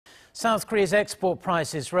South Korea's export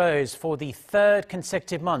prices rose for the third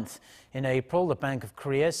consecutive month. In April, the Bank of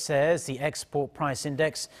Korea says the export price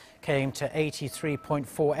index came to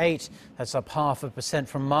 83.48. That's up 0.5%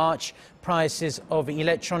 from March. Prices of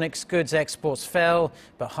electronics goods exports fell,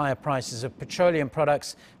 but higher prices of petroleum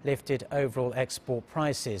products lifted overall export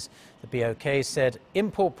prices. The BOK said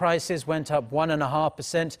import prices went up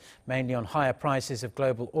 1.5%, mainly on higher prices of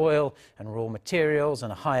global oil and raw materials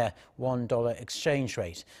and a higher $1 exchange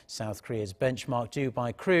rate. South Korea's benchmark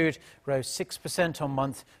Dubai crude rose 6% on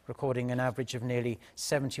month, recording an average of nearly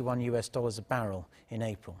 $71 a barrel in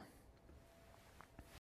April.